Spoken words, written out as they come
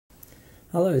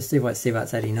Hello, Steve White's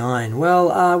 89.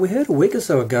 Well, we heard a week or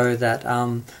so ago that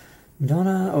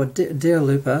Madonna, or Dua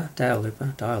Lipa,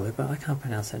 I can't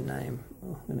pronounce her name.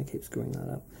 Oh, I'm going to keep screwing that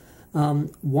up.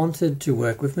 Wanted to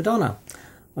work with Madonna.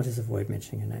 I'll just avoid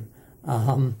mentioning her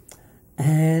name.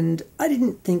 And I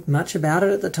didn't think much about it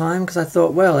at the time because I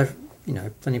thought, well, if,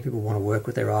 plenty of people want to work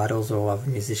with their idols or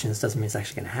other musicians, doesn't mean it's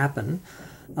actually going to happen.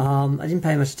 I didn't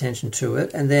pay much attention to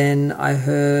it. And then I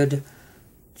heard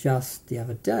just the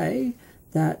other day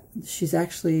that she's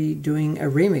actually doing a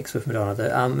remix with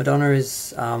Madonna. Madonna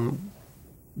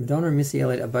and Missy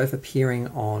Elliott are both appearing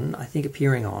on,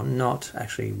 not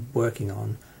actually working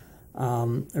on,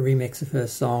 a remix of her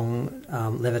song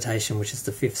Levitation, which is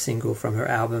the 5th single from her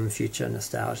album Future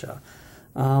Nostalgia.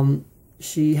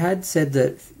 She had said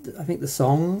that, I think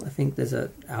there's an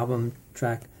album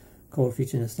track called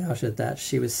Future Nostalgia that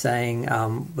she was saying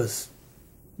was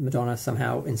Madonna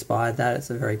somehow inspired that. It's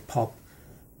a very pop,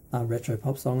 retro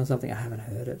pop song or something. I haven't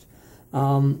heard it.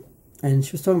 And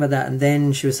she was talking about that, and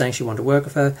then she was saying she wanted to work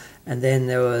with her, and then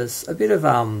there was a bit of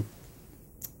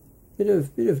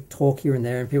talk here and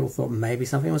there, and people thought maybe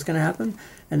something was going to happen,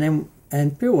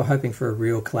 and people were hoping for a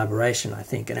real collaboration. I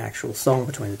think an actual song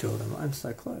between the two of them. I'm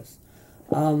so close,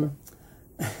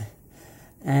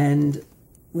 and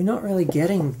we're not really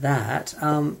getting that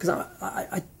because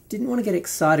I didn't want to get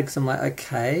excited because I'm like,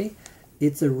 okay,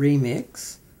 it's a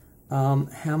remix.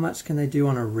 How much can they do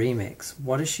on a remix?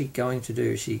 What is she going to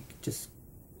do?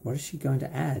 What is she going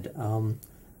to add?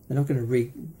 They're not going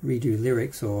to redo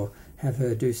lyrics or have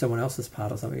her do someone else's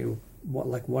part or something.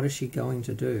 What is she going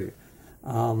to do?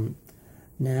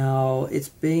 Now it's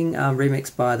being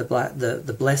remixed by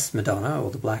the Blessed Madonna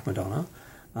or the Black Madonna.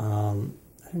 I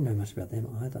don't know much about them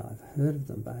either. I've heard of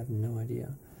them, but I have no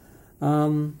idea.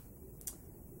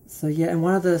 So yeah, and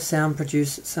one of the sound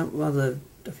producers,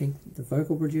 I think the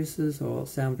vocal producers or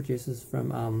sound producers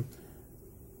from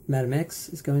Madam X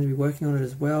is going to be working on it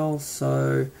as well.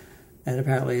 So, and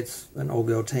apparently it's an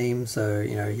all-girl team, so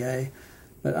yay.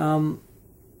 But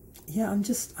yeah,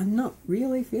 I'm not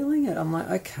really feeling it. I'm like,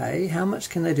 okay, how much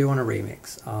can they do on a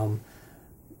remix?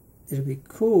 It'll be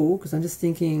cool because I'm just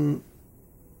thinking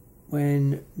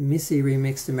when Missy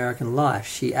remixed American Life,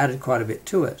 she added quite a bit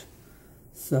to it.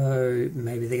 So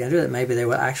maybe they're going to do that. Maybe they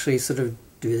will actually sort of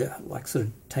do that, sort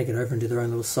of take it over and do their own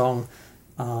little song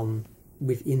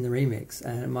within the remix,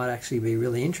 and it might actually be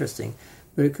really interesting.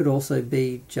 But it could also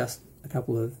be just a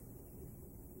couple of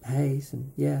heys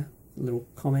and little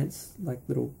comments, like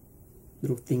little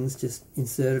things just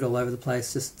inserted all over the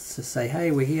place, just to say,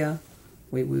 hey, we're here,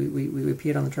 we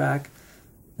appeared on the track,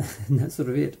 and that's sort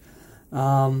of it.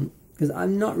 Because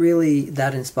I'm not really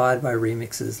that inspired by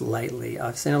remixes lately.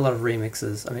 I've seen a lot of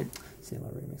remixes.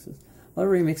 A lot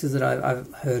of remixes that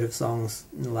I've heard of songs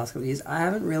in the last couple of years. I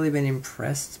haven't really been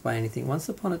impressed by anything. Once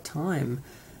upon a time,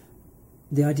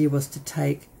 the idea was to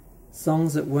take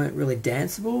songs that weren't really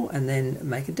danceable and then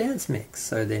make a dance mix.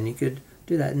 So then you could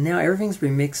do that. And now everything's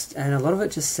remixed, and a lot of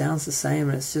it just sounds the same,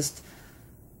 and it's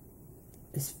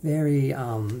very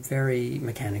very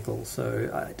mechanical.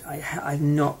 So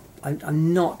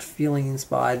I'm not feeling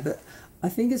inspired, but I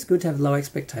think it's good to have low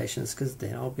expectations because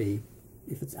then I'll be.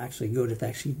 If it's actually good, if they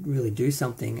actually really do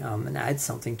something and add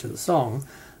something to the song,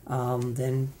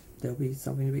 then there'll be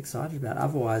something to be excited about.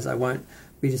 Otherwise, I won't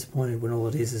be disappointed when all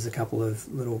it is a couple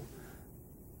of little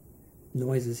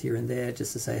noises here and there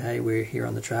just to say, hey, we're here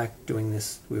on the track doing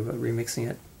this, we're remixing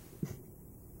it.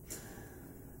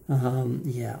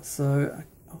 Yeah, so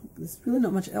there's really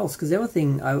not much else, because the other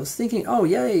thing I was thinking, oh,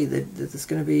 yay, there's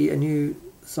going to be a new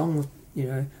song with,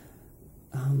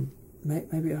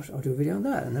 maybe I'll do a video on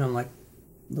that. And then I'm like,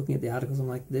 looking at the articles, I'm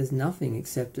like, there's nothing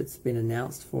except it's been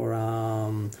announced for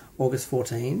August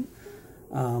 14.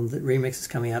 The remix is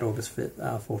coming out August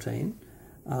 14.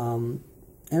 And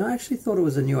I actually thought it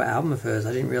was a newer album of hers.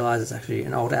 I didn't realise it's actually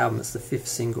an old album. It's the 5th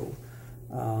single.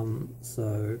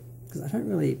 So, because I don't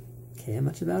really care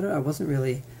much about it. I wasn't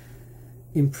really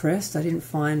impressed. I didn't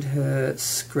find her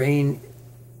screen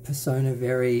persona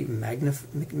very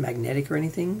magnetic or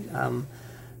anything.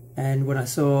 And when I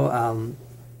saw...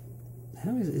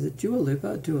 how is it Dua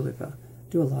Lipa?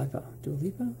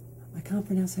 I can't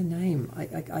pronounce her name.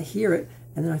 I hear it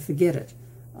and then I forget it.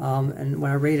 And when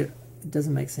I read it, it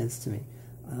doesn't make sense to me.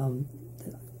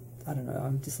 I don't know,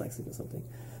 I'm dyslexic or something.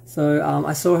 So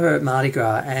I saw her at Mardi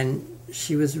Gras, and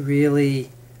she was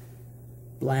really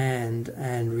bland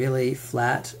and really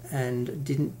flat and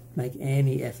didn't make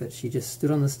any effort. She just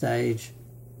stood on the stage.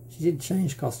 She did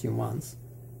change costume once,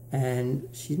 and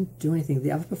she didn't do anything.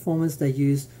 The other performers, they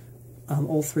used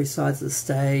all three sides of the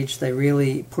stage. They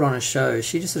really put on a show.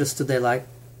 She just sort of stood there like,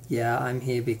 yeah, I'm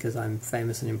here because I'm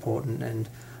famous and important and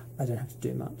I don't have to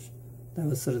do much. That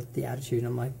was sort of the attitude, and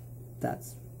I'm like,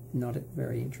 that's not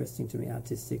very interesting to me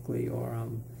artistically or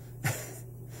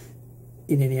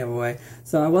in any other way.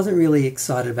 So I wasn't really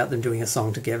excited about them doing a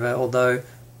song together, although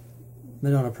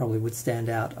Madonna probably would stand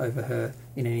out over her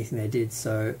in anything they did,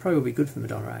 so it probably would be good for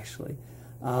Madonna, actually.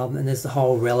 And there's the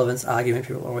whole relevance argument.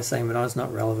 People are always saying Madonna's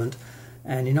not relevant,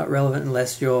 and you're not relevant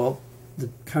unless you're the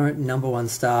current #1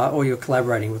 star or you're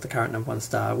collaborating with the current #1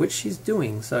 star, which she's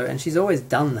doing. So, and she's always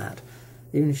done that.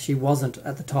 Even if she wasn't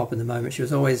at the top in the moment, she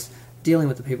was always dealing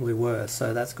with the people who were,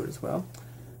 so that's good as well.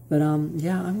 But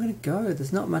yeah, I'm going to go.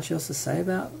 There's not much else to say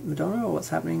about Madonna or what's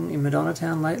happening in Madonna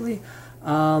Town lately.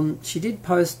 She did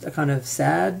post a kind of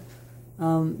sad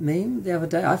meme the other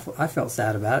day. I felt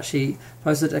sad about it. She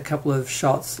posted a couple of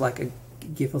shots, like a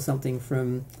GIF or something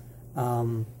from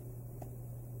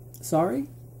Sorry,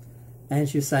 and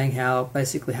she was saying how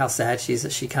basically how sad she is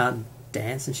that she can't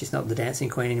dance and she's not the dancing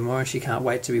queen anymore, and she can't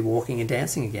wait to be walking and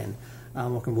dancing again,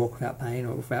 or can walk without pain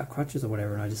or without crutches or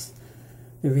whatever. And I just,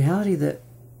 the reality that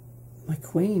my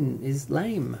queen is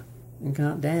lame and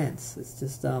can't dance, it's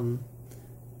just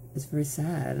it's very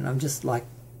sad. And I'm just like,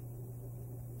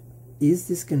 is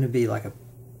this going to be like a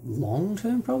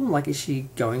long-term problem? Like, is she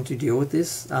going to deal with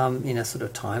this in a sort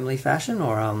of timely fashion,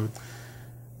 or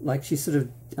like she's sort of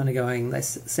undergoing,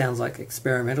 this sounds like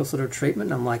experimental sort of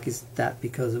treatment? I'm like, is that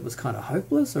because it was kind of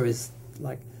hopeless, or is,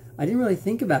 like, I didn't really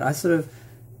think about it. I sort of,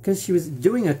 because she was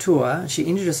doing a tour, she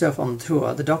injured herself on the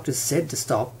tour, the doctors said to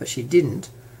stop, but she didn't.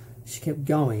 She kept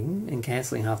going and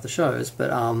cancelling half the shows,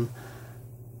 but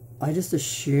I just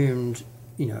assumed,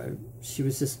 you know, she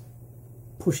was just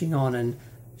pushing on and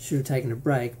should have taken a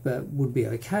break but would be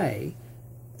okay.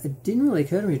 It didn't really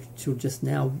occur to me until just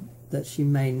now that she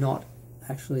may not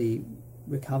actually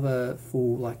recover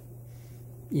full, like,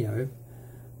 you know,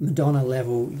 Madonna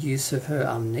level use of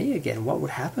her knee again. What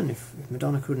would happen if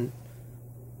Madonna couldn't,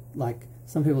 like,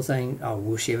 some people saying, oh,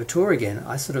 will she ever tour again?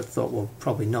 I sort of thought, well,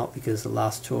 probably not, because the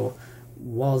last tour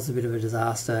was a bit of a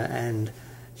disaster and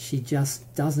she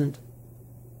just doesn't,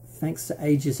 thanks to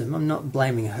ageism, I'm not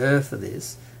blaming her for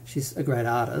this, she's a great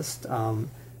artist, and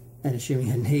assuming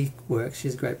her knee works,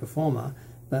 she's a great performer,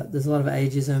 but there's a lot of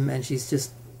ageism, and she's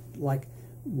just like,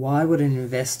 why would an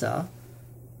investor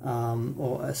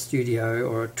or a studio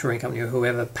or a touring company or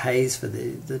whoever pays for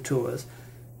the tours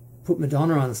put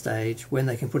Madonna on stage when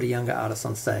they can put a younger artist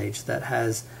on stage that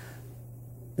has,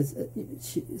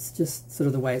 it's just sort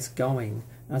of the way it's going.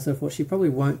 And I sort of thought she probably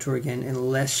won't tour again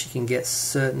unless she can get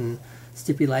certain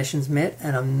stipulations met,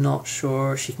 and I'm not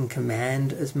sure she can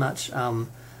command as much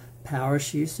power as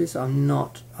she used to,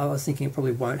 so I was thinking it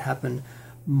probably won't happen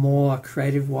more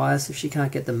creative wise. If she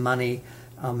can't get the money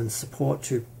and support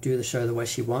to do the show the way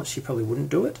she wants, she probably wouldn't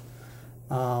do it.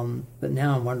 But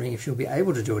now I'm wondering if she'll be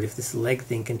able to do it if this leg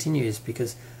thing continues,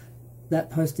 because that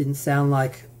post didn't sound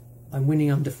like I'm winning,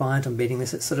 I'm defiant, I'm beating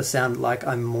this. It sort of sounded like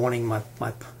I'm mourning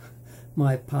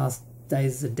my past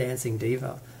days as a dancing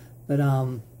diva. But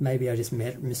maybe I just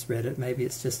misread it. Maybe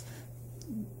it's just,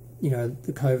 you know,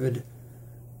 the COVID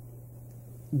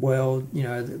world, you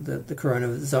know, the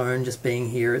corona zone just being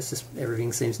here. It's just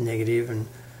everything seems negative, and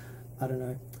I don't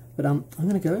know. But I'm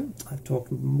going to go. I've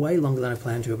talked way longer than I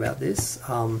planned to about this.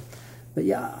 But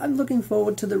yeah, I'm looking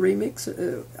forward to the remix.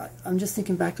 I'm just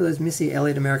thinking back to those Missy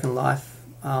Elliott American Life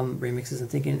remixes and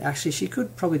thinking, actually, she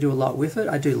could probably do a lot with it.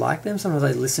 I do like them. Sometimes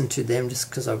I listen to them just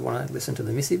because I want to listen to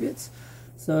the Missy bits.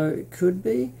 So it could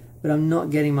be, but I'm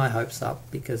not getting my hopes up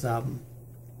because, yeah, I'm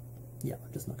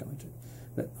just not going to.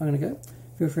 But I'm going to go.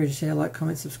 Feel free to share, like,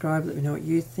 comment, subscribe. Let me know what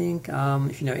you think.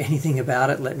 If you know anything about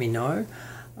it, let me know.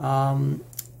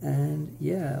 And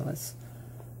yeah, let's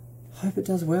hope it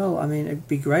does well. I mean, it'd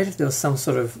be great if there was some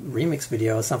sort of remix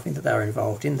video or something that they were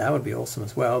involved in. That would be awesome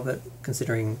as well. But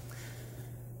considering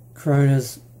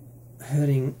Corona's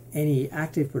hurting any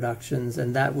active productions,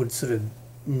 and that would sort of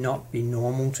not be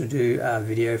normal to do a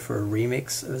video for a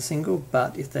remix of a single.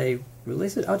 But if they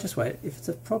release it, I'll just wait. If it's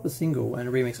a proper single and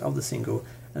a remix of the single,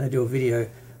 and they do a video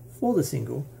for the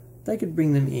single, they could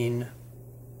bring them in.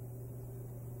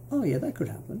 Oh yeah, that could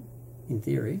happen, in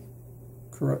theory.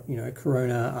 You know,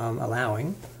 Corona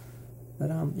allowing. But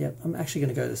yeah, I'm actually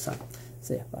going to go this time.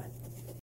 See ya, bye.